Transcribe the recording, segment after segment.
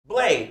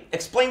Blade,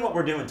 explain what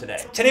we're doing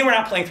today. Today we're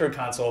not playing through a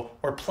console,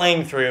 we're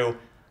playing through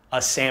a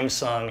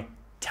Samsung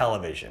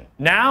television.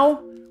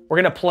 Now, we're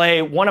gonna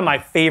play one of my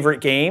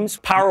favorite games,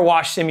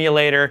 PowerWash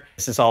Simulator.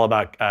 This is all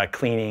about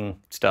cleaning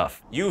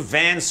stuff. You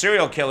van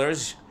serial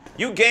killers,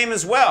 you game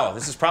as well.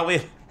 This is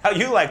probably how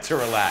you like to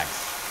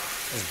relax.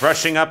 Just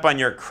brushing up on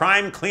your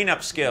crime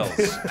cleanup skills.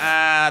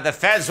 The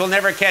feds will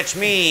never catch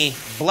me.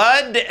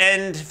 Blood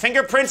and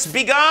fingerprints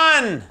be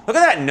gone. Look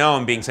at that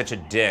gnome being such a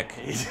dick.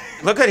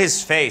 Look at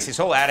his face. His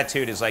whole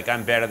attitude is like,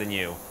 I'm better than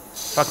you.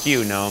 Fuck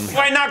you, gnome.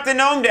 Why knock the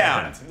gnome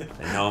down?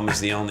 The gnome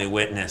is the only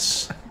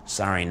witness.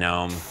 Sorry,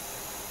 gnome.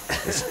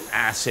 This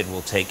acid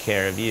will take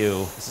care of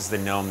you. This is the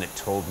gnome that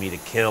told me to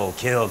kill,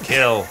 kill,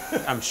 kill.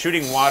 I'm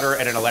shooting water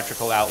at an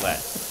electrical outlet.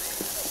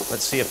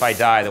 Let's see if I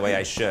die the way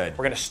I should.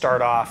 We're gonna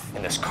start off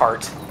in this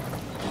cart.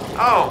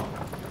 Oh,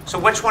 so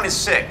which one is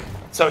sick?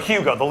 So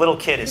Hugo, the little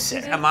kid, is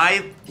sick. Am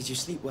I? Did you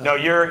sleep well? No,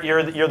 you're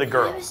the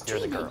girl. You're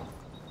the girl.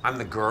 I'm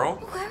the girl?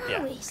 Yeah.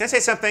 Can I say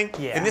something?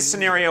 Yeah. In this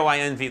scenario, I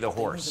envy the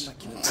horse.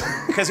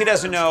 Because he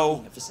doesn't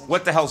know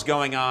what the hell's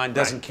going on,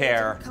 doesn't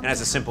care, and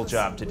has a simple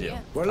job to do.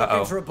 We're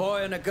looking for a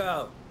boy and a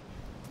girl.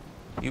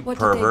 You What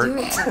pervert. did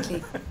they do exactly?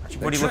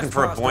 What are you looking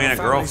for a boy and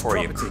a girl for,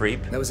 you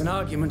creep? There was an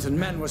argument and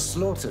men were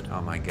slaughtered.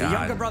 Oh my The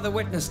younger God. brother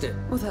witnessed it.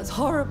 Oh, that's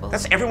horrible.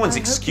 That's everyone's I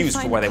hope you excuse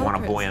for find why the they want a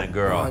culprits. boy and a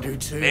girl. I do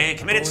too. They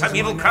committed some Boys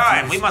evil want crime.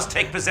 nephews. We must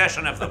take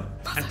possession of them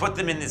and put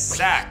them in this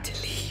sack.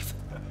 To leave.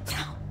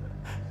 Now.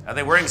 Are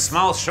they wearing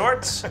small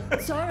shorts?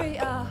 Sorry,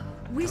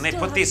 we Can they still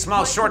put have these small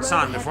quite the shorts road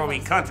on ahead before of we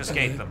us.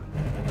 confiscate them?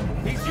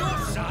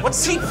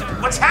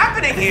 What's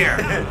happening here?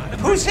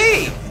 Who's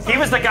he? He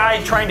was the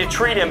guy trying to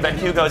treat him, but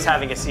Hugo's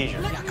having a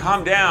seizure.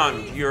 Calm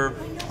down. Your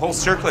whole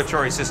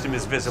circulatory system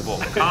is visible.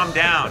 Calm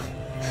down.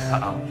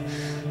 Uh-oh.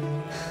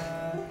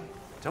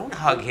 Don't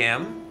hug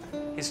him.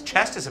 His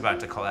chest is about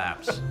to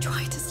collapse.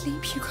 Try to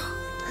sleep, Hugo.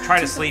 Try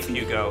to sleep,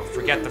 Hugo.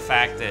 Forget the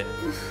fact that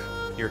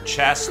your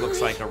chest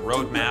looks like a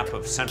roadmap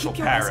of Central Keep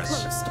your eyes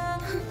Paris.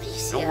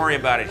 closed. Don't worry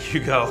about it,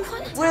 Hugo.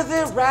 Were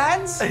there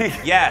rats?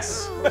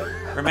 Yes.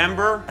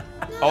 Remember?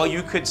 All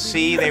you could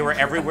see, they were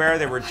everywhere.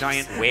 There were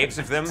giant waves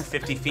of them,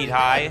 50 feet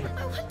high.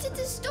 I wanted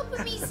to stop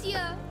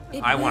Amicia.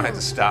 I wanted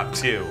to stop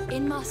too.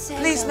 In Marseille,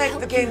 Please they'll make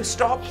help the game you.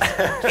 stop.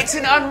 It's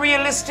an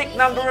unrealistic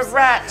number of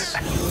rats.